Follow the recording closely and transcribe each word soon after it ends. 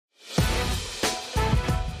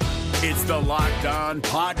It's the Locked On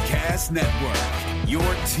Podcast Network, your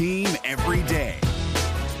team every day.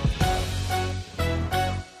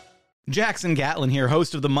 Jackson Gatlin here,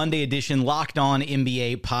 host of the Monday edition Locked On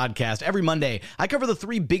NBA podcast. Every Monday, I cover the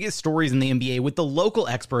three biggest stories in the NBA with the local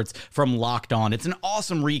experts from Locked On. It's an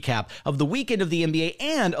awesome recap of the weekend of the NBA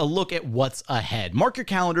and a look at what's ahead. Mark your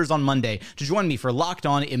calendars on Monday to join me for Locked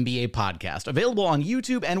On NBA podcast, available on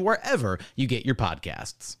YouTube and wherever you get your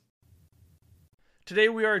podcasts. Today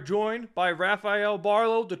we are joined by Rafael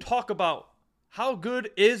Barlowe to talk about how good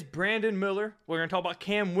is Brandon Miller. We're going to talk about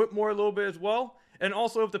Cam Whitmore a little bit as well. And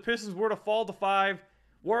also, if the Pistons were to fall to 5,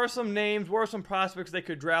 what are some names, what are some prospects they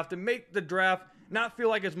could draft to make the draft not feel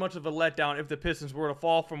like as much of a letdown if the Pistons were to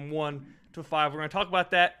fall from 1 to 5? We're going to talk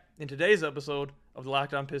about that in today's episode of the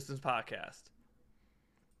Locked On Pistons podcast.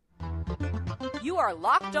 You are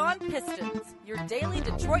Locked On Pistons, your daily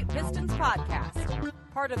Detroit Pistons podcast.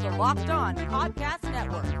 Part of the Locked On Podcast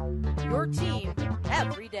Network, your team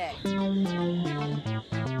every day.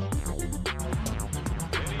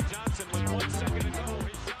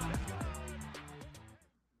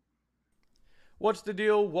 What's the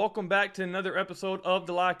deal? Welcome back to another episode of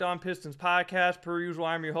the Locked On Pistons podcast. Per usual,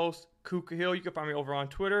 I'm your host, Kuka Hill. You can find me over on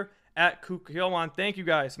Twitter at Kuka Hill. I want to thank you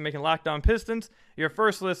guys for making Locked On Pistons your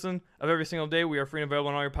first listen of every single day. We are free and available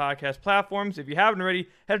on all your podcast platforms. If you haven't already,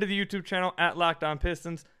 head to the YouTube channel at Locked On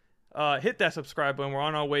Pistons. Hit that subscribe button. We're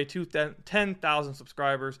on our way to 10,000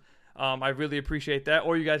 subscribers. I really appreciate that.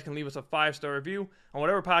 Or you guys can leave us a 5-star review on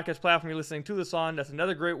whatever podcast platform you're listening to this on. That's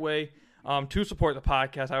another great way to support the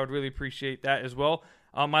podcast. I would really appreciate that as well.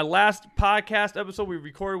 My last podcast episode we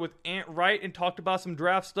recorded with Ant Wright and talked about some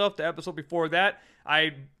draft stuff. The episode before that,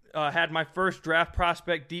 I had my first draft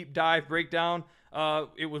prospect deep dive breakdown.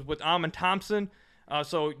 It was with Amon Thompson.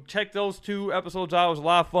 So check those 2 episodes out. It was a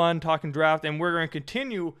lot of fun talking draft, and we're going to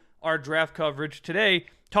continue our draft coverage today,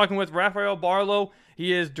 talking with Rafael Barlowe.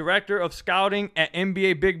 He is Director of Scouting at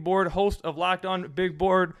NBA Big Board, host of Locked On Big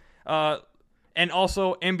Board, and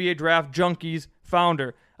also NBA Draft Junkies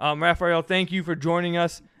founder. Rafael, thank you for joining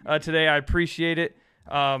us today. I appreciate it.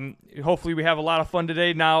 Hopefully we have a lot of fun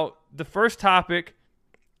today. Now, the first topic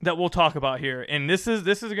that we'll talk about here, and this is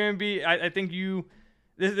going to be, I think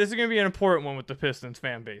this is going to be an important one with the Pistons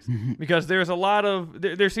fan base, because there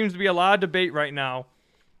seems to be a lot of debate right now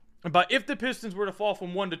about if the Pistons were to fall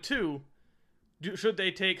from 1 to 2, should they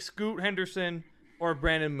take Scoot Henderson or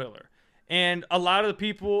Brandon Miller? And a lot of the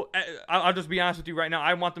people, I'll just be honest with you right now,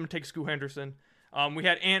 I want them to take Scoot Henderson. We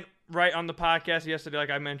had Ant Wright on the podcast yesterday, like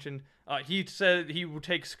I mentioned. He said he would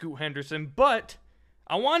take Scoot Henderson, but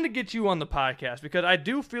I wanted to get you on the podcast because I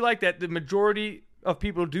do feel like that the majority of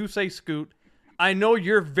people do say Scoot. I know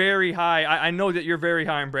you're very high. I know that you're very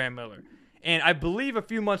high on Brandon Miller. And I believe a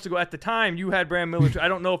few months ago at the time you had Brandon Miller too. I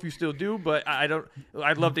don't know if you still do, but I'd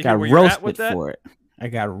love to hear where you're at with that. For it. I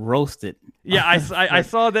got roasted. Yeah, I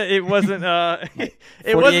saw that it wasn't it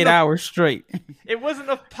 48 hours straight. It wasn't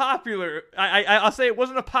a popular I'll say it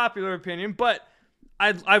wasn't a popular opinion, but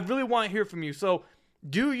I really want to hear from you. So,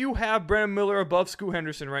 do you have Brandon Miller above Scoot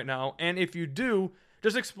Henderson right now? And if you do,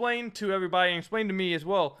 just explain to everybody and explain to me as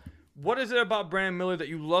well. What is it about Brandon Miller that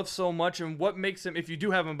you love so much, and what makes him, if you do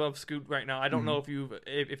have him above Scoot right now, I don't know if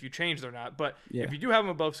you changed or not, but if you do have him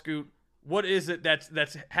above Scoot, what is it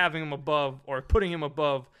that's having him above or putting him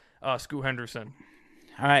above Scoot Henderson?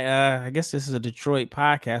 All right, I guess this is a Detroit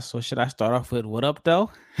podcast, so should I start off with what up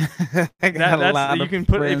though? You can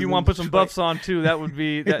put, if you want to put some buffs on too, that would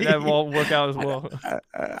be that will all work out as well.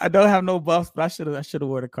 I don't have no buffs, but I should have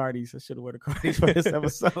worn the Cardis. I should have worn the Cardis for this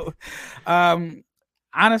episode.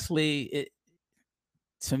 Honestly,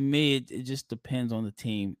 to me, it just depends on the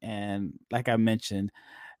team. And like I mentioned,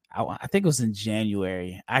 I think it was in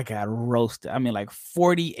January, I got roasted. I mean, like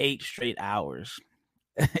 48 straight hours.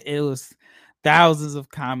 It was thousands of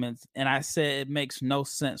comments. And I said it makes no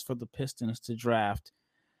sense for the Pistons to draft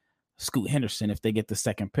Scoot Henderson if they get the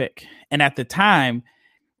second pick. And at the time,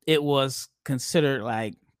 it was considered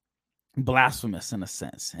like blasphemous in a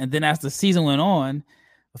sense. And then as the season went on,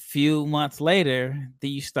 a few months later,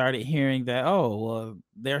 then you started hearing that,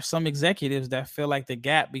 there are some executives that feel like the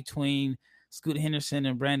gap between Scoot Henderson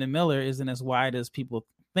and Brandon Miller isn't as wide as people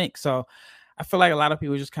think. So I feel like a lot of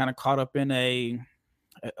people are just kind of caught up in a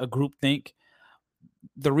group think.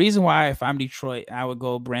 The reason why, if I'm Detroit, I would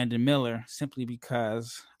go Brandon Miller simply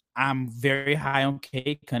because I'm very high on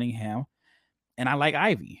Cade Cunningham and I like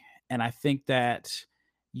Ivy. And I think that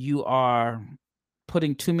you are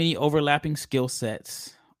putting too many overlapping skill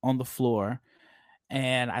sets on the floor.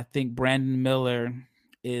 And I think Brandon Miller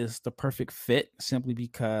is the perfect fit simply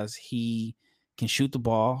because he can shoot the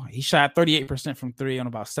ball. He shot 38% from three on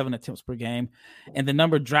about 7 attempts per game. And the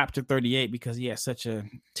number dropped to 38 because he had such a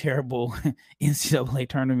terrible NCAA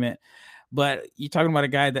tournament. But you're talking about a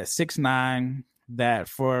guy that's 6'9", that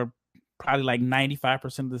for probably like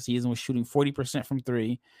 95% of the season was shooting 40% from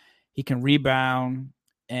three. He can rebound.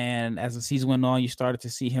 And as the season went on, you started to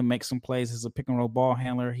see him make some plays as a pick and roll ball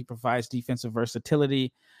handler. He provides defensive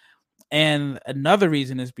versatility. And another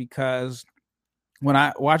reason is because when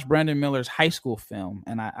I watched Brandon Miller's high school film,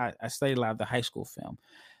 and I studied a lot of the high school film,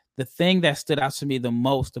 the thing that stood out to me the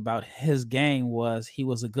most about his game was he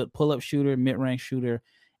was a good pull-up shooter, mid-range shooter,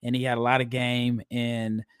 and he had a lot of game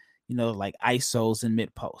in, like ISOs and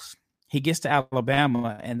mid-post. He gets to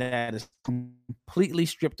Alabama, and that is completely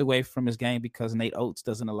stripped away from his game because Nate Oates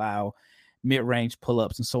doesn't allow mid-range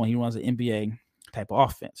pull-ups, and so on. He runs an NBA type of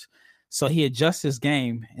offense. So he adjusts his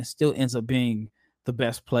game and still ends up being the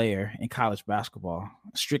best player in college basketball,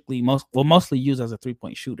 mostly used as a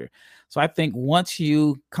three-point shooter. So I think once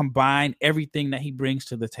you combine everything that he brings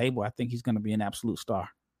to the table, I think he's going to be an absolute star.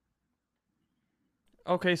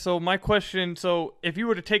 Okay, so my question, if you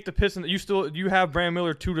were to take the Pistons, you have Brandon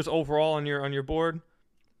Miller 2 just overall on your board?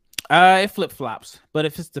 It flip-flops, but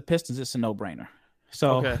if it's the Pistons, it's a no-brainer.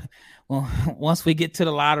 So okay. Well, once we get to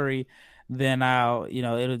the lottery, then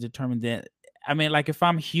it'll determine that. I mean, like if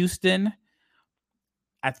I'm Houston,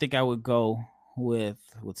 I think I would go with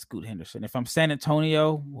Scoot Henderson. If I'm San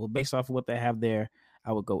Antonio, well, based off of what they have there,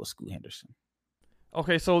 I would go with Scoot Henderson.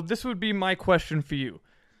 Okay, so this would be my question for you.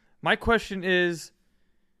 My question is,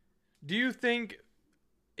 do you think,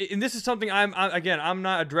 and this is something I'm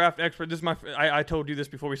not a draft expert. This is I told you this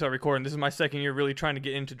before we started recording. This is my second year really trying to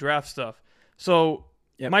get into draft stuff. So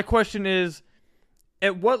My question is,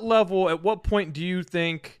 at what level, at what point do you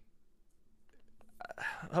think,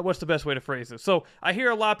 what's the best way to phrase this? So I hear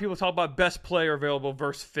a lot of people talk about best player available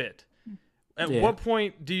versus fit. At what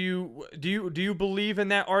point do you believe in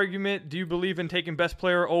that argument? Do you believe in taking best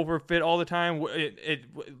player over fit all the time?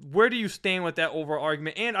 Where do you stand with that overall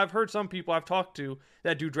argument? And I've heard some people I've talked to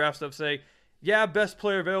that do draft stuff say, yeah, best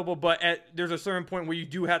player available, but there's a certain point where you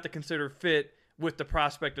do have to consider fit with the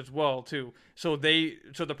prospect as well too. So the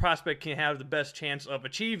prospect can have the best chance of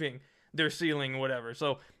achieving their ceiling or whatever.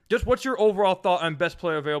 So just what's your overall thought on best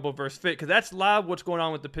player available versus fit? Because that's a lot of what's going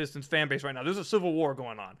on with the Pistons fan base right now. There's a civil war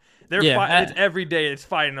going on. It's every day it's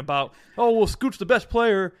fighting about, Scoot's the best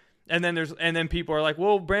player, and then people are like,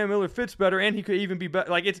 well, Brandon Miller fits better, and he could even be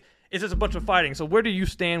better. Like it's just a bunch of fighting. So where do you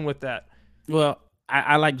stand with that? Well,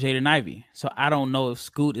 I like Jaden Ivey, so I don't know if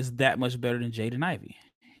Scoot is that much better than Jaden Ivey.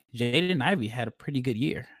 Jaden Ivey had a pretty good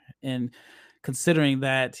year, and considering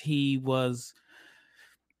that he was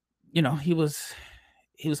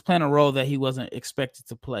playing a role that he wasn't expected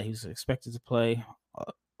to play. He was expected to play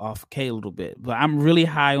off Cade a little bit. But I'm really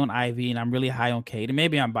high on Ivy, and I'm really high on Cade. And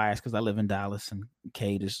maybe I'm biased because I live in Dallas, and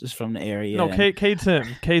Cade is from the area. No, Cade's him.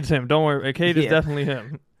 Cade's him. Don't worry. Cade is definitely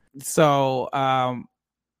him. So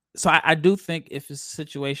I do think if it's a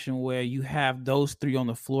situation where you have those three on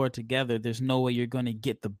the floor together, there's no way you're going to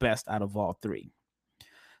get the best out of all three.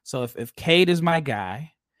 So if Cade is my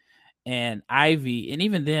guy, and Ivy, and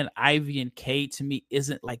even then, Ivy and Cade to me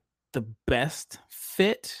isn't like the best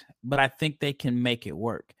fit, but I think they can make it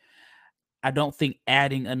work. I don't think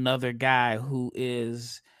adding another guy who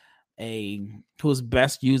is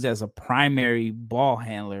best used as a primary ball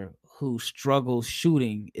handler who struggles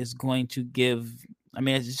shooting is going to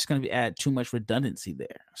it's just going to add too much redundancy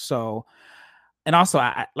there. So, and also,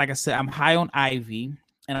 like I said, I'm high on Ivy,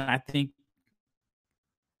 and I think,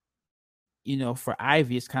 for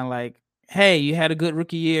Ivy, it's kind of like, hey, you had a good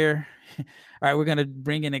rookie year. All right, we're going to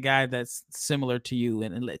bring in a guy that's similar to you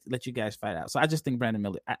and let you guys fight out. So I just think Brandon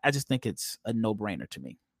Miller, I just think it's a no-brainer to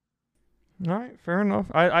me. All right, fair enough.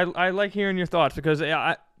 I like hearing your thoughts because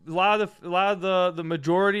a lot of the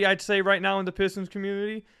majority, I'd say right now in the Pistons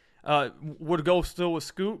community, would go still with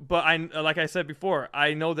Scoot, but like I said before,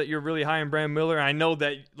 I know that you're really high on Brandon Miller. And I know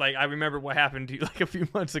that, like, I remember what happened to you like a few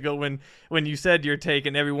months ago when you said your take,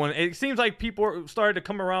 and everyone. It seems like people started to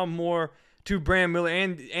come around more to Brandon Miller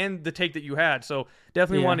and the take that you had. So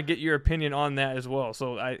definitely want to get your opinion on that as well.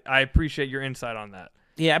 So I appreciate your insight on that.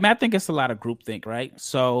 Yeah, I mean, I think it's a lot of groupthink, right?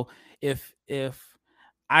 So if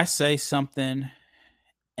I say something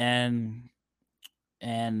and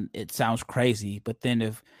it sounds crazy, but then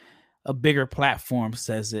if a bigger platform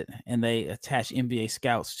says it and they attach NBA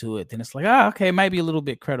scouts to it, then it's like, okay, it might be a little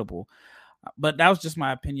bit credible. But that was just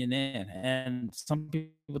my opinion then. And some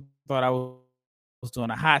people thought I was doing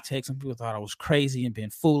a hot take. Some people thought I was crazy and being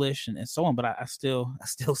foolish and so on. But I still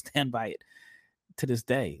stand by it to this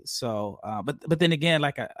day. So, but then again,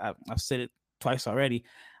 like I've said it twice already,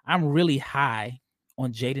 I'm really high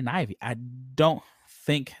on Jaden Ivey. I don't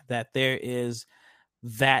think that there is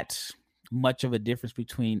that much of a difference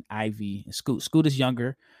between Ivy and Scoot. Scoot is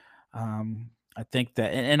younger. I think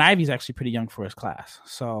that, and Ivy's actually pretty young for his class.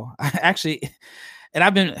 So I actually, and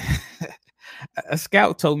I've been, a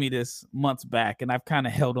scout told me this months back, and I've kind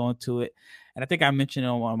of held on to it. And I think I mentioned it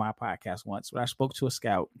on one of my podcasts once, but I spoke to a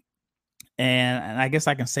scout, and I guess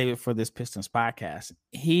I can save it for this Pistons podcast.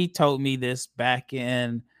 He told me this back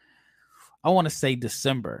in, I want to say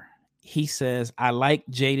December. He says, I like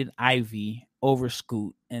Jaden Ivey over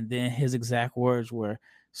Scoot. And then his exact words were,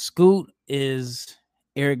 Scoot is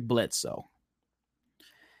Eric Bledsoe.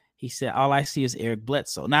 He said, all I see is Eric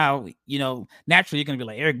Bledsoe. Now, you know, naturally you're going to be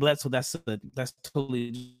like, Eric Bledsoe, that's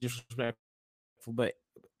totally disrespectful. But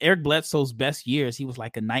Eric Bledsoe's best years, he was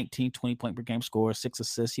like a 19, 20 point per game scorer, 6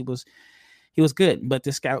 assists. He was good. But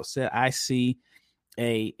the scout said, I see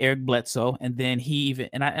a Eric Bledsoe. And then he even,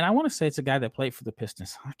 and I want to say it's a guy that played for the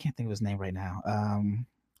Pistons. I can't think of his name right now.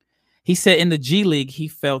 He said in the G League, he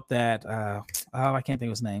felt that, I can't think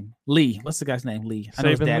of his name. Lee. What's the guy's name? Lee. I know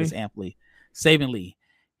his dad is Amp Lee. Saban Lee.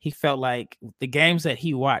 He felt like the games that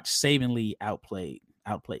he watched, Saban Lee outplayed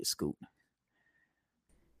Scoot.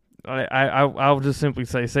 I'll just simply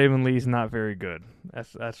say Saban Lee's not very good.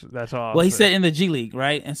 That's all. Well, he said in the G League,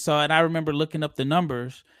 right? And I remember looking up the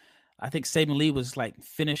numbers. I think Saban Lee was like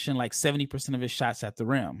finishing like 70% of his shots at the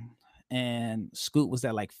rim. And Scoot was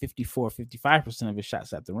at like 55% of his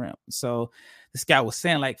shots at the rim. So the scout was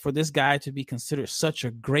saying, like, for this guy to be considered such a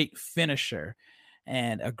great finisher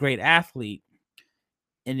and a great athlete,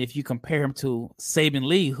 and if you compare him to Saban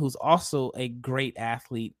Lee, who's also a great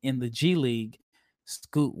athlete in the G League,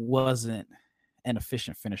 Scoot wasn't an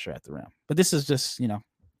efficient finisher at the rim. But this is just, you know,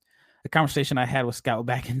 a conversation I had with Scout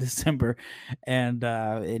back in December, and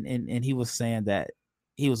he was saying that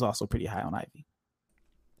he was also pretty high on Ivy.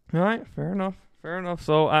 All right, fair enough.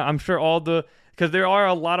 So I'm sure because there are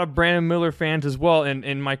a lot of Brandon Miller fans as well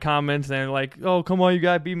in my comments, and like, oh, come on, you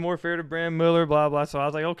gotta be more fair to Brandon Miller, blah blah. So I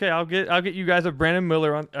was like, okay, I'll get you guys a Brandon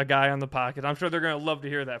Miller a guy on the podcast. I'm sure they're gonna love to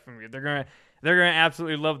hear that from you. They're gonna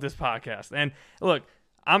absolutely love this podcast. And look,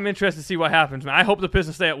 I'm interested to see what happens, man. I hope the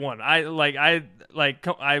Pistons stay at 1. I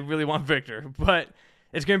really want Victor, but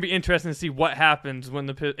it's gonna be interesting to see what happens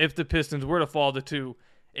if the Pistons were to fall to 2.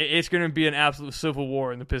 It's going to be an absolute civil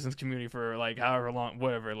war in the Pistons community for like however long,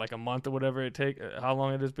 whatever, like a month or whatever it take, how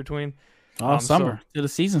long it is between. All summer till the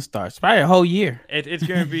season starts, probably a whole year. It's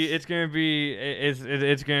going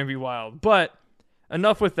to be wild. But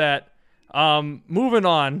enough with that. Moving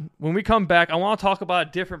on. When we come back, I want to talk about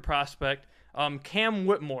a different prospect. Cam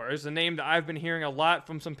Whitmore is a name that I've been hearing a lot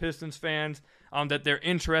from some Pistons fans that they're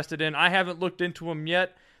interested in. I haven't looked into him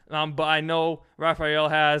yet, but I know Rafael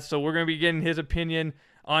has, so we're going to be getting his opinion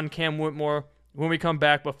on Cam Whitmore when we come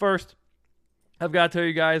back. But first, I've got to tell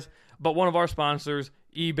you guys about one of our sponsors,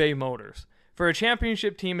 eBay Motors. For a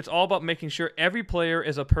championship team, it's all about making sure every player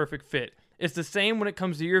is a perfect fit. It's the same when it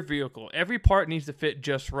comes to your vehicle. Every part needs to fit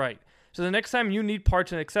just right. So the next time you need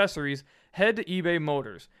parts and accessories, head to eBay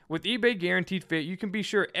Motors. With eBay Guaranteed Fit, you can be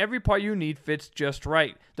sure every part you need fits just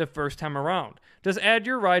right the first time around. Just add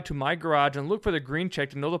your ride to My Garage and look for the green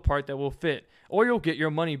check to know the part that will fit, or you'll get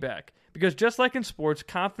your money back. Because just like in sports,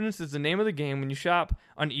 confidence is the name of the game when you shop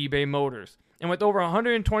on eBay Motors. And with over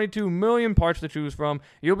 122 million parts to choose from,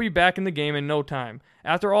 you'll be back in the game in no time.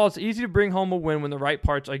 After all, it's easy to bring home a win when the right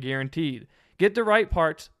parts are guaranteed. Get the right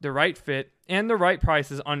parts, the right fit, and the right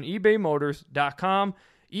prices on ebaymotors.com.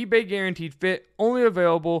 eBay Guaranteed Fit, only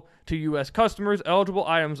available to U.S. customers, eligible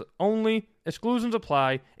items only, exclusions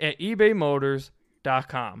apply at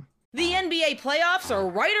ebaymotors.com. The NBA playoffs are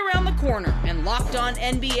right around the corner, and Locked On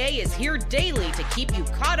NBA is here daily to keep you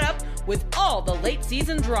caught up with all the late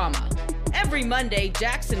season drama. Every Monday,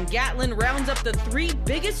 Jackson Gatlin rounds up the 3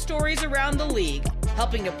 biggest stories around the league,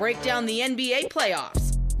 helping to break down the NBA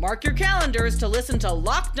playoffs. Mark your calendars to listen to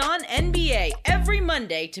Locked On NBA every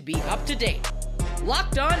Monday to be up to date.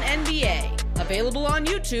 Locked On NBA, available on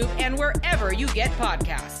YouTube and wherever you get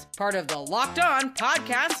podcasts. Part of the Locked On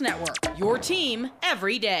Podcast Network, your team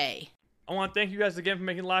every day. I want to thank you guys again for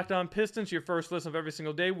making Locked On Pistons your first listen of every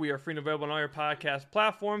single day. We are free and available on all your podcast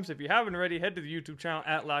platforms. If you haven't already, head to the YouTube channel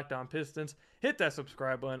at Locked On Pistons. Hit that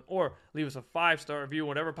subscribe button or leave us a 5-star review on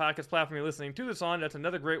whatever podcast platform you're listening to this on. That's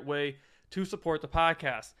another great way to support the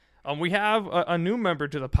podcast. We have a new member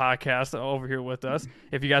to the podcast over here with us.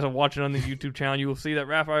 If you guys are watching on the YouTube channel, you will see that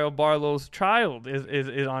Rafael Barlowe's child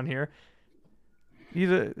is on here. He's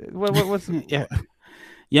what's yeah,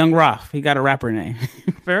 Young Raf. He got a rapper name.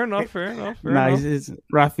 Fair enough. It's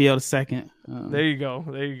Rafael II. There you go.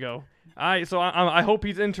 All right, so I hope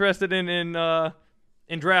he's interested in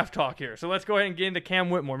in draft talk here. So let's go ahead and get into Cam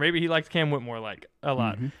Whitmore. Maybe he likes Cam Whitmore a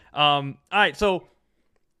lot. All right, so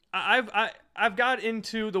I've got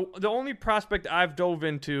into the only prospect I've dove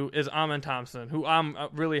into is Amen Thompson, who I'm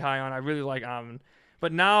really high on. I really like Amen.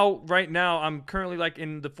 But right now, I'm currently like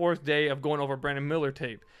in the fourth day of going over Brandon Miller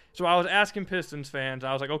tape. So I was asking Pistons fans,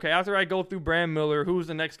 I was like, okay, after I go through Brandon Miller, who's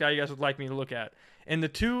the next guy you guys would like me to look at? And the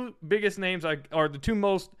two biggest names, or the two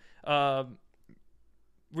most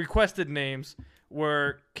requested names,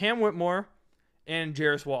 were Cam Whitmore and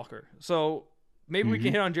Jarris Walker. So maybe we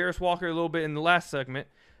can hit on Jarris Walker a little bit in the last segment.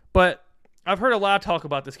 But I've heard a lot of talk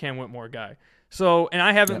about this Cam Whitmore guy. So, and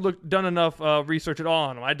I haven't done enough research at all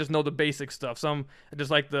on him. I just know the basic stuff. Some just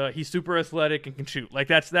like he's super athletic and can shoot. Like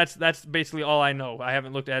that's basically all I know. I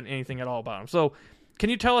haven't looked at anything at all about him. So, can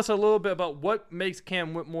you tell us a little bit about what makes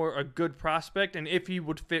Cam Whitmore a good prospect and if he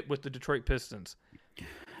would fit with the Detroit Pistons?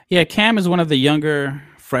 Yeah, Cam is one of the younger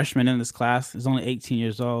freshmen in this class. He's only 18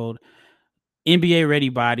 years old. NBA ready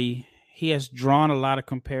body. He has drawn a lot of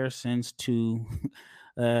comparisons to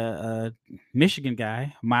a Michigan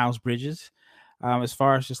guy, Miles Bridges. As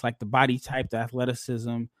far as just like the body type, the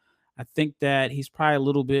athleticism, I think that he's probably a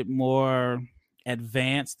little bit more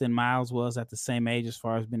advanced than Miles was at the same age as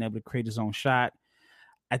far as being able to create his own shot.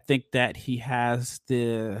 I think that he has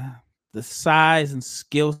the size and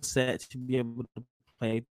skill set to be able to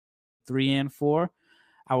play 3 and 4.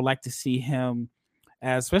 I would like to see him,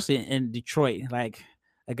 especially in Detroit, like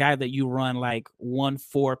a guy that you run like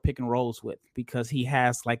 1-4 pick and rolls with, because he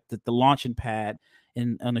has like the launching pad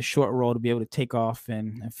on a short roll to be able to take off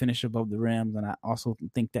and finish above the rim. And I also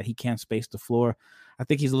think that he can space the floor. I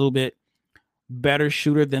think he's a little bit better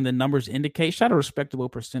shooter than the numbers indicate. Shot a respectable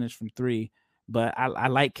percentage from 3, but I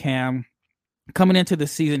like Cam. Coming into the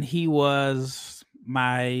season, he was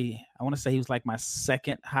my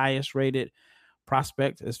second highest rated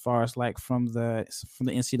prospect as far as like from the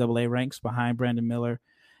NCAA ranks, behind Brandon Miller.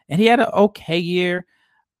 And he had an okay year.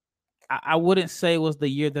 I wouldn't say it was the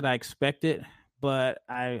year that I expected, but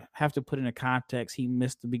I have to put into context, he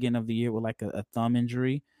missed the beginning of the year with like a thumb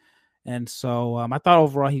injury. And so I thought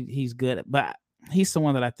overall he's good, but he's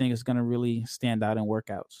someone that I think is going to really stand out in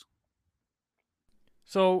workouts.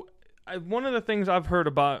 So one of the things I've heard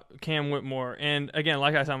about Cam Whitmore, and again,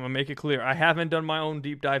 like I said, I'm going to make it clear, I haven't done my own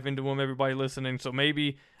deep dive into him, everybody listening, so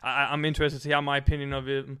maybe I'm interested to see how my opinion of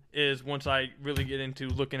him is once I really get into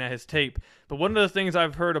looking at his tape. But one of the things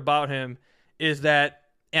I've heard about him is that,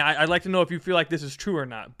 and I'd like to know if you feel like this is true or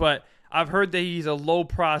not, but I've heard that he's a low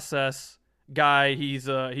process guy. He's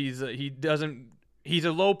a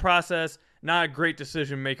low process, not a great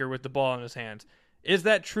decision maker with the ball in his hands. Is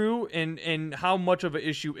that true? And how much of an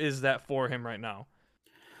issue is that for him right now?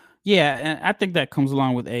 Yeah, and I think that comes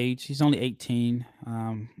along with age. He's only 18.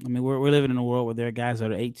 We're living in a world where there are guys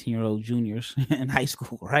that are 18-year-old juniors in high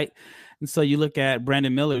school, right? And so you look at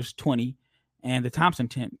Brandon Miller's 20, and the Thompson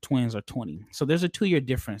twins are 20. So there's a 2-year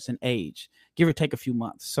difference in age, give or take a few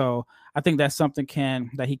months. So I think that's something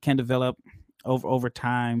that he can develop over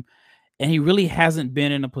time. And he really hasn't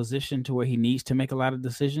been in a position to where he needs to make a lot of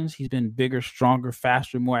decisions. He's been bigger, stronger,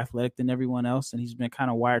 faster, more athletic than everyone else, and he's been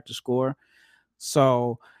kind of wired to score.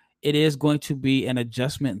 So it is going to be an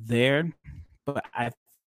adjustment there, but I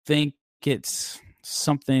think it's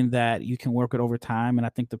something that you can work with over time. And I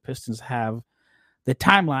think the Pistons have the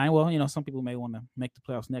timeline. Well, some people may want to make the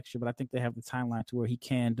playoffs next year, but I think they have the timeline to where he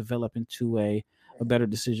can develop into a better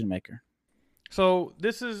decision maker. So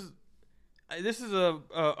this is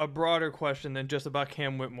a broader question than just about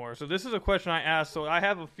Cam Whitmore. So this is a question I asked. So I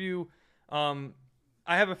have a few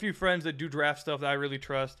friends that do draft stuff that I really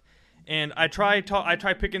trust, and I try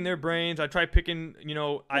picking their brains. I tried picking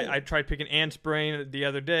Ant's brain the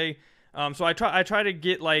other day. So I try to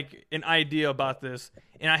get like an idea about this,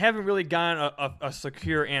 and I haven't really gotten a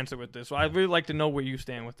secure answer with this. So I'd really like to know where you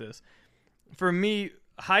stand with this. For me,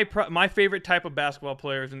 my favorite type of basketball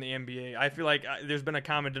players in the NBA, I feel like there's been a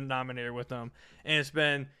common denominator with them, and it's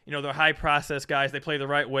been, they're high process guys. They play the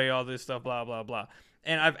right way, all this stuff, blah blah blah.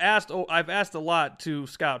 And I've asked a lot to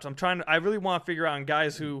scouts. I really want to figure out on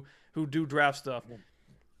guys who do draft stuff.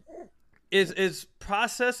 Is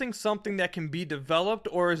processing something that can be developed,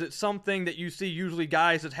 or is it something that you see usually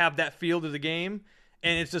guys that have that feel to the game,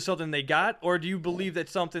 and it's just something they got? Or do you believe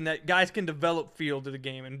that's something that guys can develop feel to the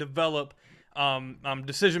game and develop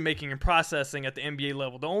decision making and processing at the NBA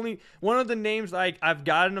level? One of the names I've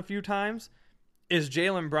gotten a few times is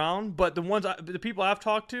Jaylen Brown, but the people I've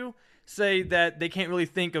talked to say that they can't really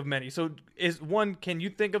think of many. So can you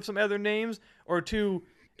think of some other names, or two,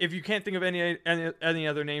 if you can't think of any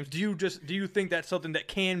other names, do you think that's something that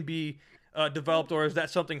can be developed, or is that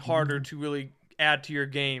something harder to really add to your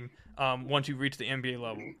game once you reach the NBA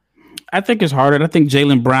level? I think it's harder. I think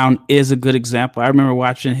Jaylen Brown is a good example. I remember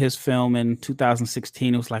watching his film in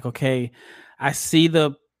 2016. It was like, okay, I see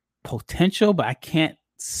the potential, but I can't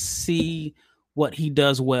see what he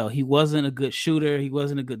does well. He wasn't a good shooter. He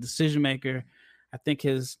wasn't a good decision maker. I think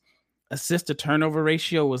his assist to turnover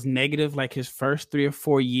ratio was negative like his first 3 or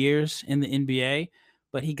 4 years in the NBA,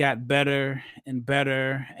 but he got better and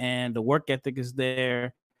better, and the work ethic is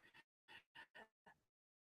there.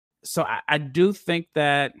 So I do think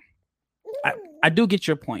that I do get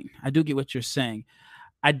your point. I do get what you're saying.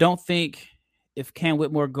 I don't think if Cam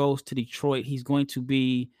Whitmore goes to Detroit, he's going to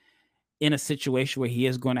be in a situation where he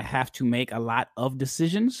is going to have to make a lot of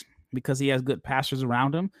decisions because he has good passers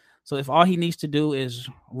around him. So if all he needs to do is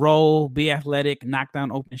roll, be athletic, knock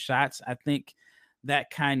down open shots, I think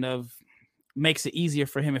that kind of makes it easier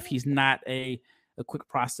for him if he's not a quick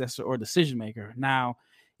processor or decision maker. Now,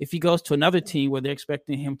 if he goes to another team where they're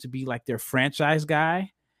expecting him to be like their franchise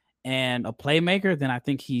guy and a playmaker, then I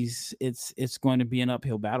think it's going to be an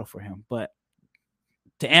uphill battle for him. But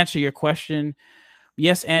to answer your question,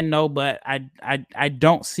 yes and no, but I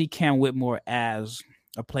don't see Cam Whitmore as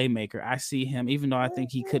a playmaker. I see him, even though I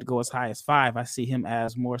think he could go as high as 5, I see him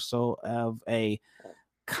as more so of a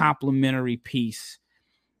complementary piece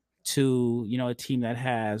to, a team that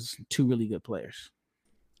has 2 really good players.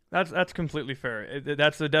 That's completely fair.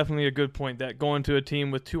 That's definitely a good point, that going to a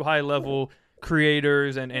team with 2 high-level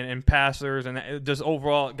creators and passers and just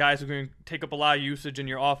overall guys who can take up a lot of usage in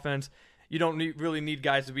your offense, you don't really need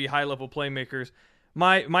guys to be high-level playmakers.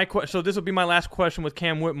 So this will be my last question with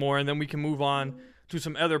Cam Whitmore, and then we can move on to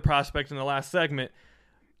some other prospects in the last segment.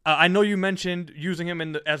 I know you mentioned using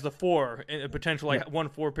him as the 4, in a potential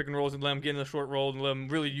 1-4 pick and rolls, and let him get in the short roll and let him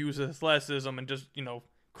really use his athleticism and just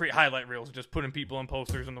create highlight reels, just putting people in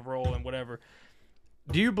posters in the roll and whatever.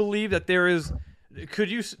 Do you believe that there is?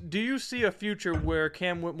 Do you see a future where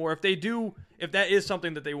Cam Whitmore, if that is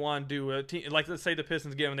something that they want to do, a team, like let's say the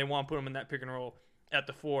Pistons get him and they want to put him in that pick and roll at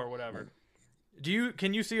the 4 or whatever,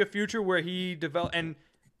 can you see a future where he develop? And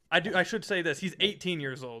I should say this: he's 18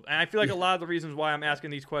 years old, and I feel like a lot of the reasons why I'm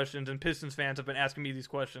asking these questions, and Pistons fans have been asking me these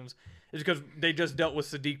questions, is because they just dealt with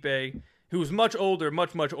Saddiq Bey, who's much older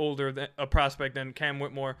than a prospect than Cam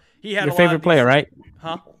Whitmore. He had your favorite player, right?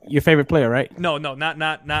 Huh? Your favorite player, right? No, not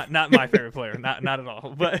my favorite player, not at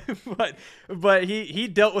all. But he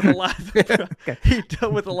dealt with a lot. He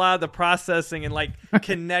dealt with a lot of the processing and like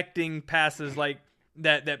connecting passes like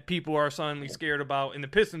that people are suddenly scared about in the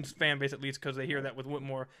Pistons fan base, at least because they hear that with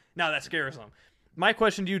Whitmore. Now that scares them. My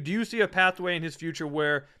question to you: do you see a pathway in his future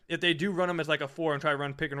where if they do run him as like a 4 and try to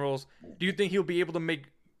run pick and rolls, do you think he'll be able to make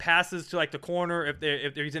passes to like the corner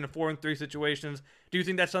if he's in a 4-and-3 situations? Do you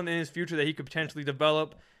think that's something in his future that he could potentially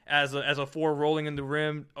develop as a 4 rolling in the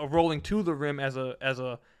rim, rolling to the rim as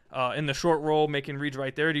a in the short roll, making reads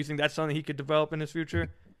right there? Do you think that's something he could develop in his future?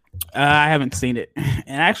 I haven't seen it,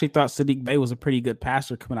 and I actually thought Saddiq Bey was a pretty good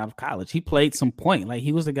passer coming out of college. He played some point, like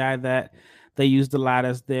he was the guy that they used a lot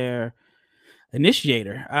as their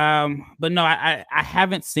initiator. But no, I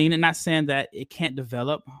haven't seen it. Not saying that it can't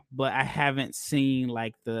develop, but I haven't seen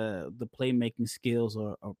like the playmaking skills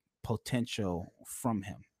or potential from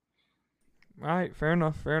him. All right, fair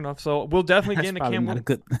enough. So we'll definitely get into Cam.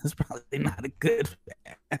 That's probably not a good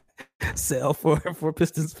sell for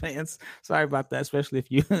Pistons fans. Sorry about that, especially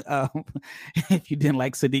if you didn't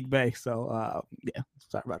like Saddiq Bey. So yeah,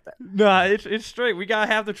 sorry about that. No, it's straight. We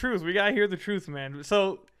gotta have the truth. We gotta hear the truth, man.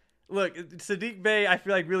 So look, Saddiq Bey, I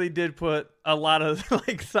feel like really did put a lot of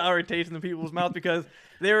like sour taste in the people's mouth because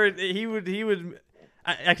he would.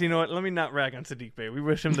 Actually, you know what? Let me not rag on Saddiq Bey. We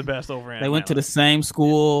wish him the best over. They went to the same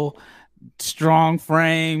school. Strong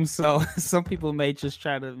frame, so some people may just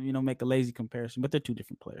try to make a lazy comparison, but they're 2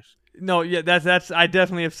 different players. No, yeah, that's I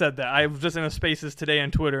definitely have said that. I was just in a Spaces today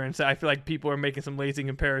on Twitter and said I feel like people are making some lazy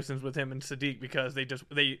comparisons with him and Saddiq because they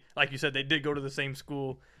like you said, they did go to the same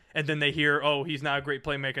school, and then they hear, oh, he's not a great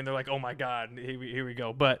playmaker, and they're like, oh my god, here we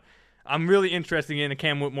go. But I'm really interested in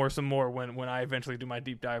Cam Whitmore some more when I eventually do my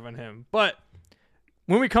deep dive on him. But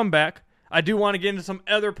when we come back, I do want to get into some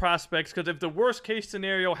other prospects because if the worst case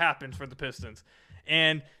scenario happens for the Pistons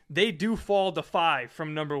and they do fall to 5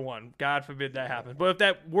 from number 1, God forbid that happens. But if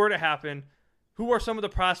that were to happen, who are some of the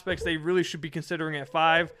prospects they really should be considering at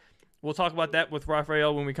 5? We'll talk about that with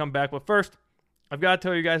Rafael when we come back. But first, I've got to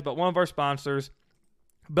tell you guys about one of our sponsors,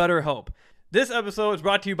 BetterHelp. This episode is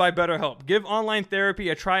brought to you by BetterHelp. Give online therapy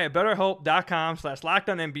a try at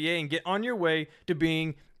BetterHelp.com/LockedOnNBA and get on your way to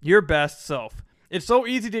being your best self. It's so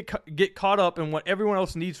easy to get caught up in what everyone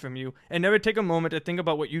else needs from you and never take a moment to think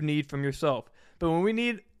about what you need from yourself. But when we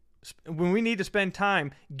need to spend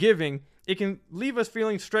time giving, it can leave us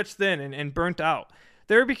feeling stretched thin and burnt out.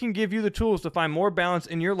 Therapy can give you the tools to find more balance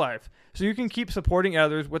in your life so you can keep supporting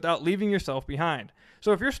others without leaving yourself behind.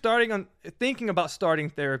 So if you're thinking about starting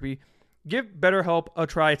therapy, give BetterHelp a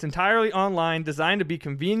try. It's entirely online, designed to be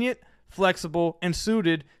convenient, flexible, and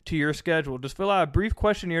suited to your schedule. Just fill out a brief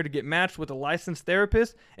questionnaire to get matched with a licensed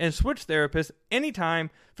therapist and switch therapists anytime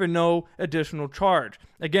for no additional charge.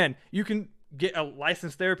 Again, you can get a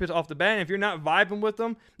licensed therapist off the bat, and if you're not vibing with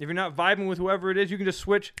them, if you're not vibing with whoever it is, you can just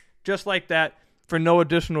switch just like that for no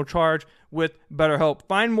additional charge with BetterHelp.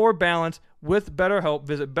 Find more balance with BetterHelp.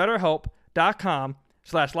 Visit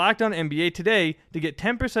BetterHelp.com/LockedOnNBA today to get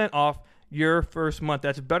 10% off your first month.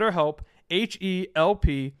 That's BetterHelp,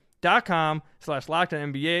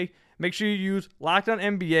 HELP.com/LockedOnNBA. Make sure you use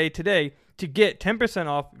LockedOnNBA today to get 10%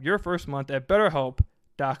 off your first month at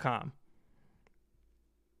BetterHelp.com.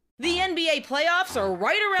 The NBA playoffs are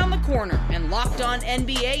right around the corner, and Locked On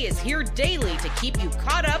NBA is here daily to keep you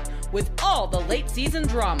caught up with all the late season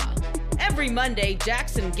drama. Every Monday,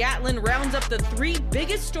 Jackson Gatlin rounds up the 3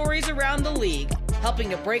 biggest stories around the league,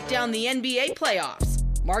 helping to break down the NBA playoffs.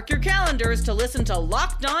 Mark your calendars to listen to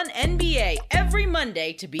Locked On NBA every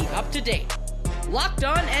Monday to be up to date. Locked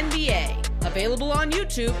On NBA, available on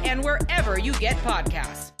YouTube and wherever you get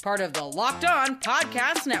podcasts. Part of the Locked On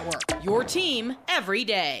Podcast Network, your team every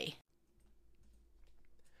day.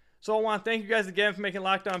 So I want to thank you guys again for making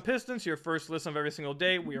Locked On Pistons your first listen of every single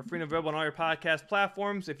day. We are free and available on all your podcast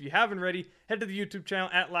platforms. If you haven't already, head to the YouTube channel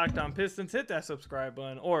at Locked On Pistons, hit that subscribe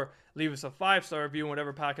button, or leave us a 5-star review on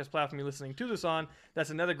whatever podcast platform you're listening to this on.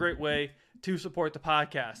 That's another great way to support the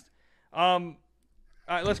podcast. All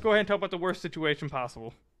right, let's go ahead and talk about the worst situation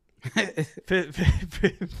possible.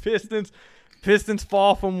 Pistons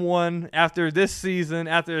fall from 1 after this season,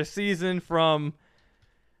 after a season from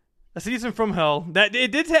hell. That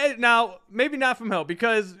it did now, maybe not from hell,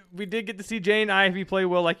 because we did get to see Jane Ivey play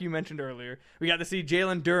well, like you mentioned earlier. We got to see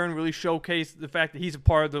Jalen Duren really showcase the fact that he's a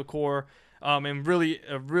part of the core, and really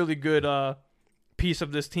a really good piece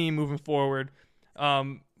of this team moving forward.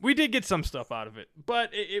 We did get some stuff out of it, but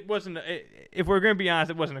it wasn't. If we're going to be honest,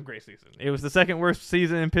 it wasn't a great season. It was the second worst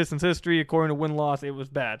season in Pistons history, according to win-loss. It was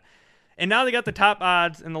bad. And now they got the top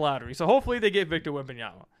odds in the lottery, so hopefully they get Victor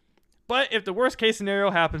Wembanyama. But if the worst-case scenario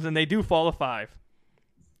happens and they do fall to 5,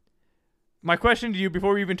 my question to you,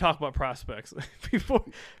 before we even talk about prospects,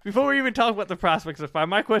 before we even talk about the prospects of 5,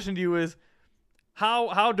 my question to you is,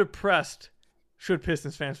 how depressed should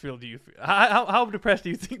Pistons fans feel? Do you feel? How depressed do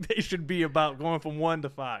you think they should be about going from 1 to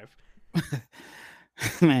 5?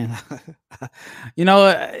 Man, you know,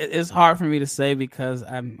 it's hard for me to say because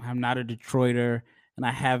I'm not a Detroiter and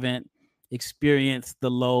I haven't experienced the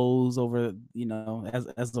lows over, you know,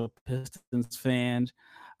 as a Pistons fan.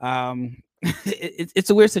 It's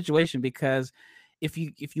a weird situation because if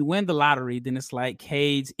you win the lottery, then it's like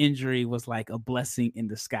Cade's injury was like a blessing in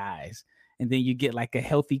disguise. And then you get like a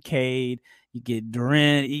healthy Cade, you get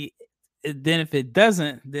Durant. Then if it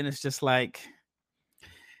doesn't, then it's just like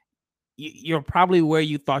you're probably where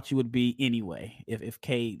you thought you would be anyway if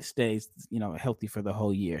Cade stays, you know, healthy for the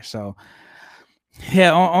whole year. So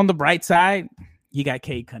yeah, on the bright side, you got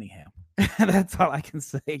Cade Cunningham. That's all I can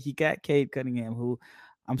say. You got Cade Cunningham, who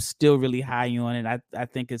I'm still really high on, and I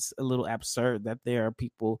think it's a little absurd that there are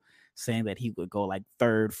people saying that he would go like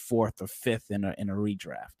 3rd, 4th, or 5th in a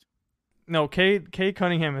redraft. No, Cade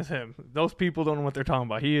Cunningham is him. Those people don't know what they're talking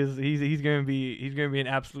about. He's gonna be an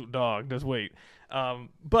absolute dog. Just wait.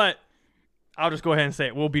 But I'll just go ahead and say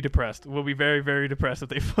it. We'll be depressed. We'll be very, very depressed if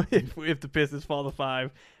the Pistons fall to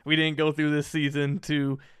 5. We didn't go through this season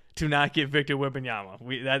to not get Victor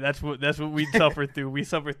Wembanyama. That's what we suffered through. We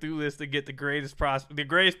suffered through this to get the greatest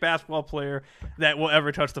basketball player that will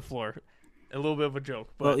ever touch the floor. A little bit of a joke,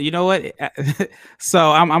 but well, you know what?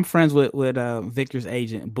 So I'm friends with Victor's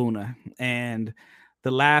agent Boona, and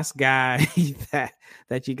the last guy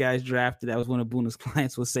that you guys drafted that was one of Boona's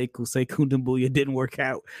clients was Sekou Doumbouya. Didn't work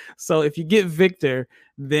out. So if you get Victor,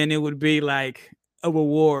 then it would be like a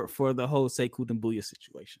reward for the whole Sekou Doumbouya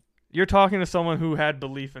situation. You're talking to someone who had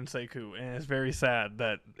belief in Sekou, and it's very sad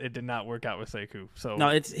that it did not work out with Sekou. So no,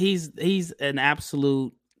 he's an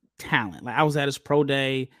absolute talent. Like I was at his pro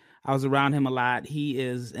day. I was around him a lot. He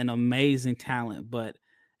is an amazing talent, but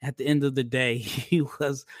at the end of the day, he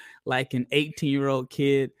was like an 18-year-old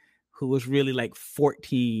kid who was really like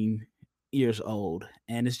 14 years old.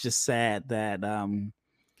 And it's just sad that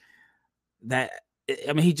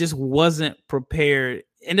he just wasn't prepared.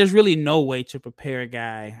 And there's really no way to prepare a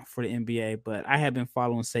guy for the NBA, but I have been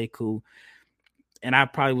following Sekou And I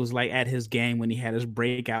probably was like at his game when he had his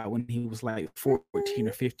breakout when he was like 14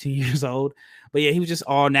 or 15 years old. But yeah, he was just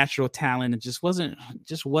all natural talent and just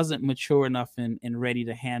wasn't mature enough and ready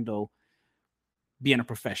to handle being a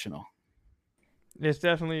professional. It's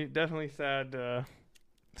definitely sad to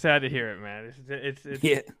hear it, man. It's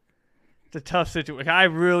It's a tough situation. I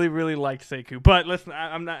really, really liked Sekou, but listen,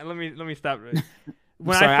 I'm not. Let me stop.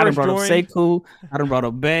 When I done brought up Sekou, I done brought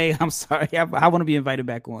up Bay. I'm sorry. I want to be invited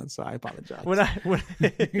back on, so I apologize.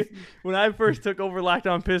 When I first took over Locked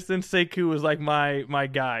On Pistons, Sekou was like my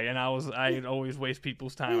guy, and I'd always waste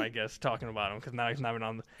people's time, I guess, talking about him because now he's not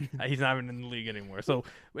even in the league anymore. So,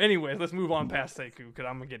 anyways, let's move on past Sekou because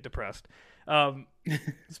I'm gonna get depressed.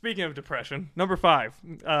 Speaking of depression, number 5.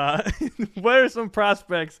 What are some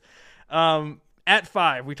prospects? At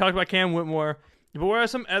 5, we talked about Cam Whitmore, but what are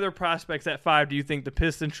some other prospects at 5 do you think the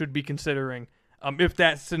Pistons should be considering if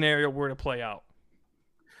that scenario were to play out?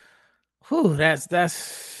 Whew, that's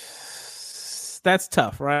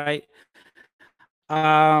tough, right?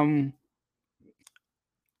 I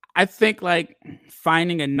think like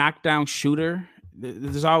finding a knockdown shooter,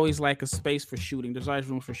 there's always like a space for shooting. There's always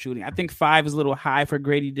room for shooting. I think 5 is a little high for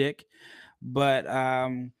Grady Dick, but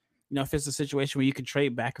if it's a situation where you can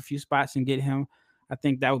trade back a few spots and get him, I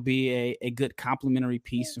think that would be a good complementary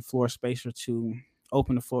piece and floor spacer to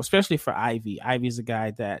open the floor, especially for Ivy. Ivy's a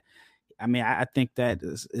guy that, I think that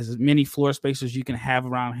is as many floor spacers you can have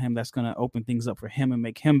around him that's going to open things up for him and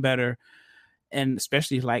make him better. And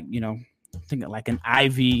especially thinking like an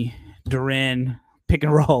Ivy, Duren pick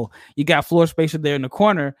and roll. You got floor spacer there in the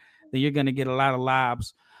corner, then you're going to get a lot of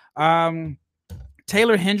lobs.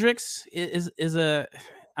 Taylor Hendricks is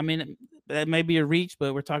that may be a reach,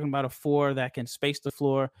 but we're talking about a 4 that can space the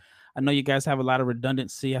floor. I know you guys have a lot of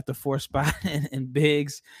redundancy at the 4 spot and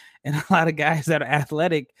bigs, and a lot of guys that are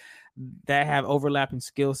athletic that have overlapping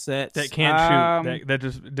skill sets that can't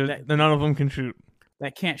shoot. None of them can shoot.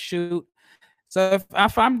 That can't shoot. So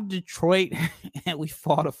if I'm Detroit and we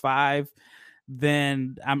fall to 5,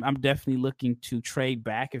 then I'm definitely looking to trade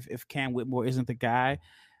back if Cam Whitmore isn't the guy.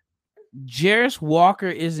 Jarace Walker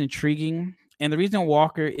is intriguing. And the reason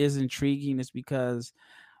Walker is intriguing is because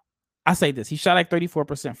I say this, he shot like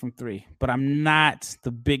 34% from 3, but I'm not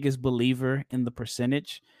the biggest believer in the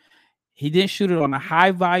percentage. He didn't shoot it on a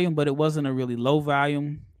high volume, but it wasn't a really low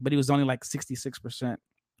volume, but he was only like 66%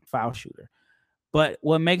 foul shooter. But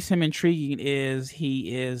what makes him intriguing is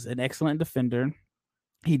he is an excellent defender.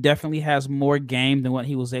 He definitely has more game than what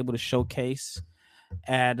he was able to showcase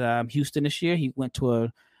at Houston this year. He went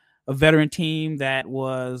to a veteran team that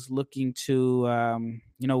was looking to,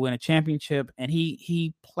 win a championship, and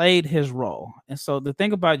he played his role. And so the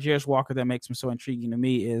thing about Jarace Walker that makes him so intriguing to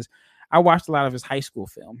me is I watched a lot of his high school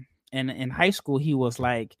film, and in high school, he was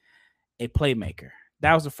like a playmaker.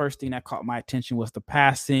 That was the first thing that caught my attention was the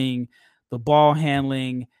passing, the ball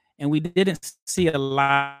handling, and we didn't see a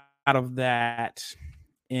lot of that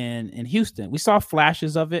in Houston. We saw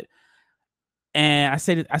flashes of it, and I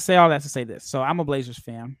say all that to say this. So I'm a Blazers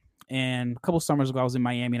fan. And a couple summers ago, I was in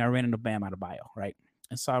Miami and I ran into Bam Adebayo, right?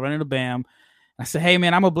 And so I ran into Bam. And I said, hey,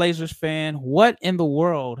 man, I'm a Blazers fan. What in the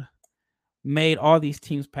world made all these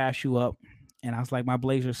teams pass you up? And I was like, my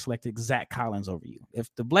Blazers selected Zach Collins over you.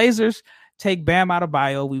 If the Blazers take Bam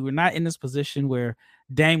Adebayo, we were not in this position where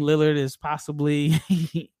Dame Lillard is possibly,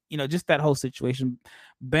 just that whole situation.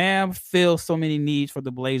 Bam fills so many needs for the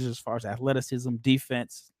Blazers as far as athleticism,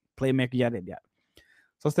 defense, playmaker, yada, yada.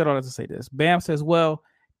 So I said all that to say this. Bam says, well,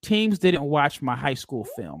 teams didn't watch my high school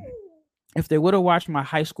film. If they would have watched my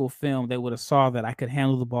high school film, they would have saw that I could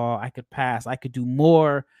handle the ball, I could pass, I could do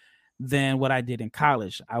more than what I did in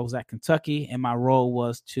college. I was at Kentucky, and my role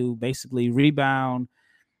was to basically rebound,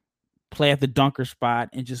 play at the dunker spot,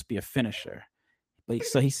 and just be a finisher. But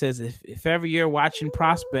so he says, if ever you're watching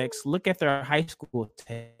prospects, look at their high school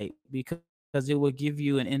tape because it will give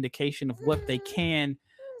you an indication of what they can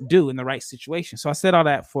do in the right situation. So I said all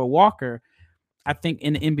that for Walker. I think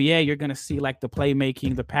in the NBA, you're going to see like the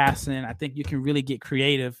playmaking, the passing. I think you can really get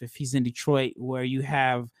creative if he's in Detroit, where you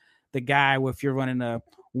have the guy where if you're running a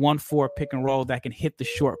 1-4 pick and roll that can hit the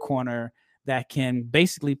short corner, that can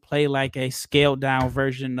basically play like a scaled down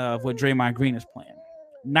version of what Draymond Green is playing.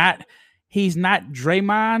 He's not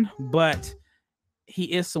Draymond, but he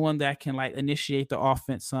is someone that can like initiate the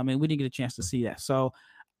offense. We didn't get a chance to see that. So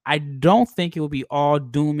I don't think it will be all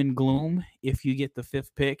doom and gloom if you get the 5th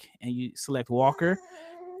pick and you select Walker.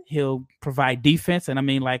 He'll provide defense.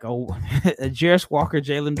 And like a Jarace Walker,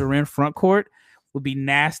 Jalen Duren front court would be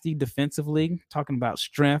nasty defensively, talking about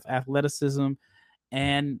strength, athleticism.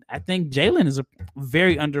 And I think Jalen is a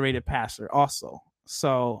very underrated passer also.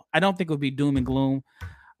 So I don't think it would be doom and gloom.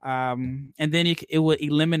 And then it would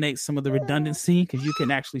eliminate some of the redundancy because you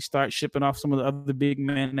can actually start shipping off some of the other big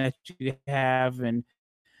men that you have and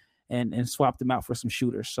swap them out for some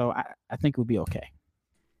shooters. So I think it would be okay.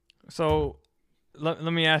 So let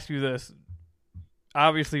me ask you this.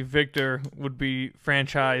 Obviously, Victor would be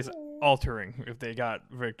franchise altering if they got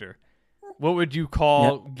Victor. What would you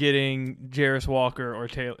call getting Jarris Walker or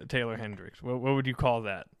Taylor Hendricks? What would you call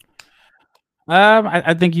that?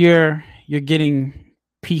 I think you're getting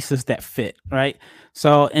pieces that fit, right?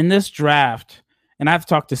 So in this draft, and I've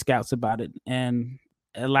talked to scouts about it, and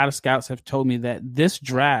a lot of scouts have told me that this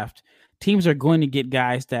draft, teams are going to get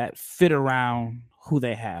guys that fit around who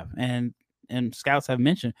they have. And scouts have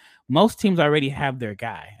mentioned most teams already have their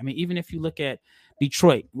guy. I mean, even if you look at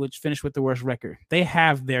Detroit, which finished with the worst record, they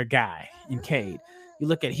have their guy in Cade. You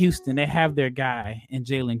look at Houston, they have their guy in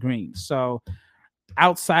Jalen Green. So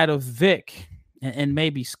outside of Vic and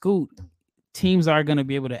maybe Scoot, teams are going to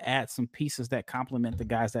be able to add some pieces that complement the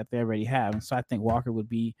guys that they already have. And so I think Walker would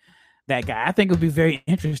be that guy. I think it would be very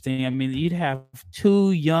interesting. I mean, you'd have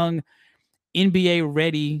two young NBA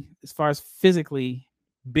ready as far as physically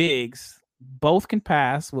bigs. Both can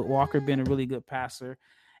pass, with Walker being a really good passer.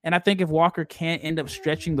 And I think if Walker can't end up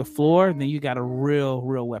stretching the floor, then you got a real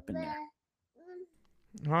weapon there.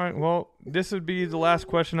 All right, well, this would be the last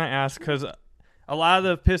question I ask because a lot of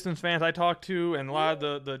the Pistons fans I talk to and a lot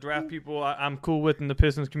of the draft people I'm cool with in the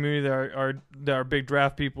Pistons community that are big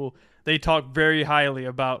draft people, they talk very highly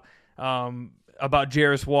about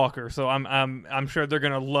Jarris Walker. So I'm sure they're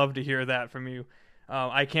gonna love to hear that from you.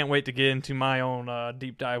 I can't wait to get into my own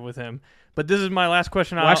deep dive with him. But this is my last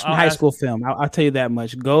question. Watch some high school film. I'll tell you that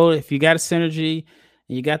much. Go if you got a synergy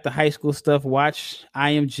and you got the high school stuff. Watch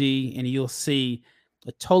IMG and you'll see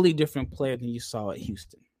a totally different player than you saw at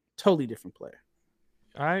Houston. Totally different player.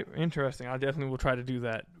 All right, interesting. I definitely will try to do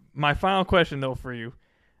that. My final question though for you,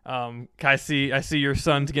 I see your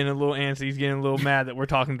son's getting a little antsy. He's getting a little mad that we're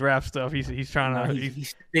talking draft stuff. He's trying to. He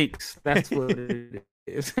stinks. That's what it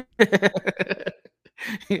is.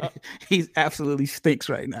 He absolutely stinks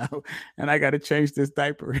right now, and I got to change this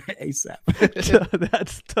diaper ASAP.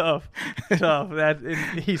 That's tough.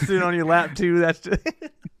 He's sitting on your lap too. That's just...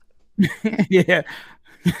 yeah.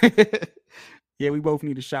 Yeah, we both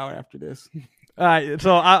need a shower after this. All right,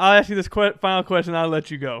 so I'll ask you this final question. I'll let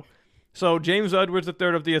you go. So James Edwards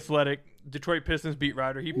III of The Athletic, Detroit Pistons beat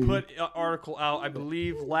writer, he put an article out, I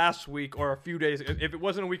believe, last week or a few days. If it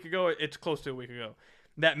wasn't a week ago, it's close to a week ago.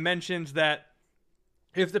 That mentions that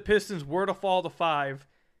if the Pistons were to fall to 5,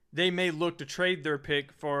 they may look to trade their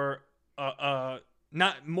pick for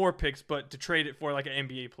not more picks, but to trade it for like an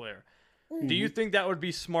NBA player. Mm-hmm. Do you think that would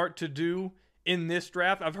be smart to do in this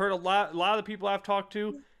draft? I've heard a lot of the people I've talked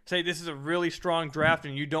to say this is a really strong draft,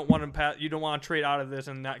 and you don't want to trade out of this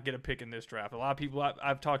and not get a pick in this draft. A lot of people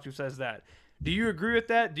I've talked to says that. Do you agree with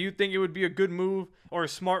that? Do you think it would be a good move or a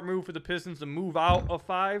smart move for the Pistons to move out of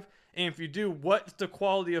 5? And if you do, what's the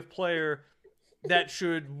quality of player that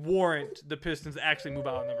should warrant the Pistons actually move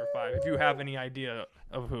out of number 5? If you have any idea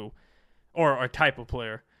of who or a type of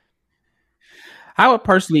player. I would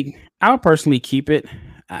personally keep it.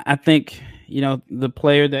 I think, the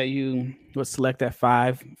player that you would select at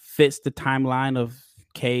 5 fits the timeline of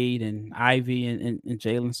Cade and Ivy and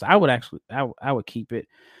Jalen. So I would keep it.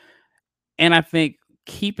 And I think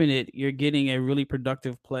keeping it, you're getting a really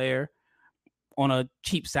productive player on a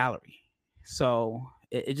cheap salary. So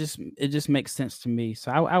it just makes sense to me.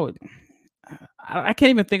 So I can't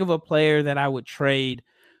even think of a player that I would trade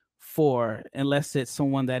for unless it's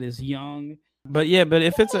someone that is young. But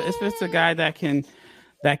if it's a guy that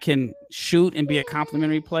can shoot and be a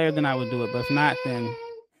complimentary player, then I would do it. But if not, then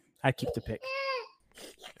I'd keep the pick.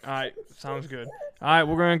 All right, sounds good. All right,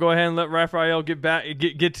 we're gonna go ahead and let Rafael get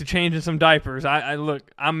to changing some diapers. I look,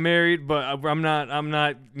 I'm married, but I'm not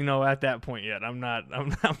at that point yet. I'm not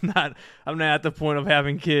at the point of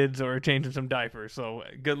having kids or changing some diapers. So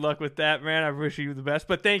good luck with that, man. I wish you the best.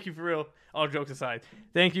 But thank you for real. All jokes aside,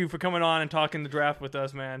 thank you for coming on and talking the draft with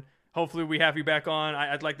us, man. Hopefully we have you back on.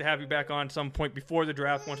 I'd like to have you back on some point before the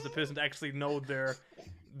draft once the Pistons actually know their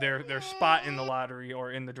spot in the lottery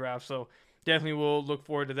or in the draft. So definitely we'll look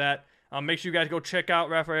forward to that. Make sure you guys go check out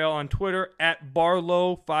Rafael on Twitter at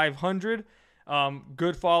Barlowe500.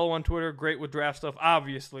 Good follow on Twitter. Great with draft stuff,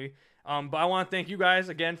 obviously. But I want to thank you guys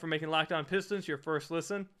again for making Locked On Pistons your first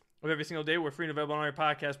listen of every single day. We're free and available on all your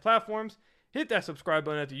podcast platforms. Hit that subscribe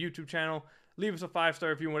button at the YouTube channel. Leave us a 5-star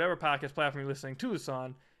review on whatever podcast platform you're listening to us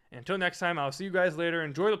on. And until next time, I'll see you guys later.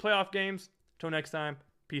 Enjoy the playoff games. Until next time,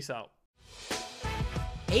 peace out.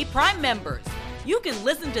 Hey, Prime members, you can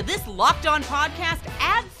listen to this Locked On podcast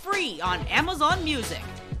ad-free on Amazon Music.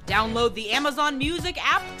 Download the Amazon Music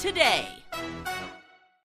app today.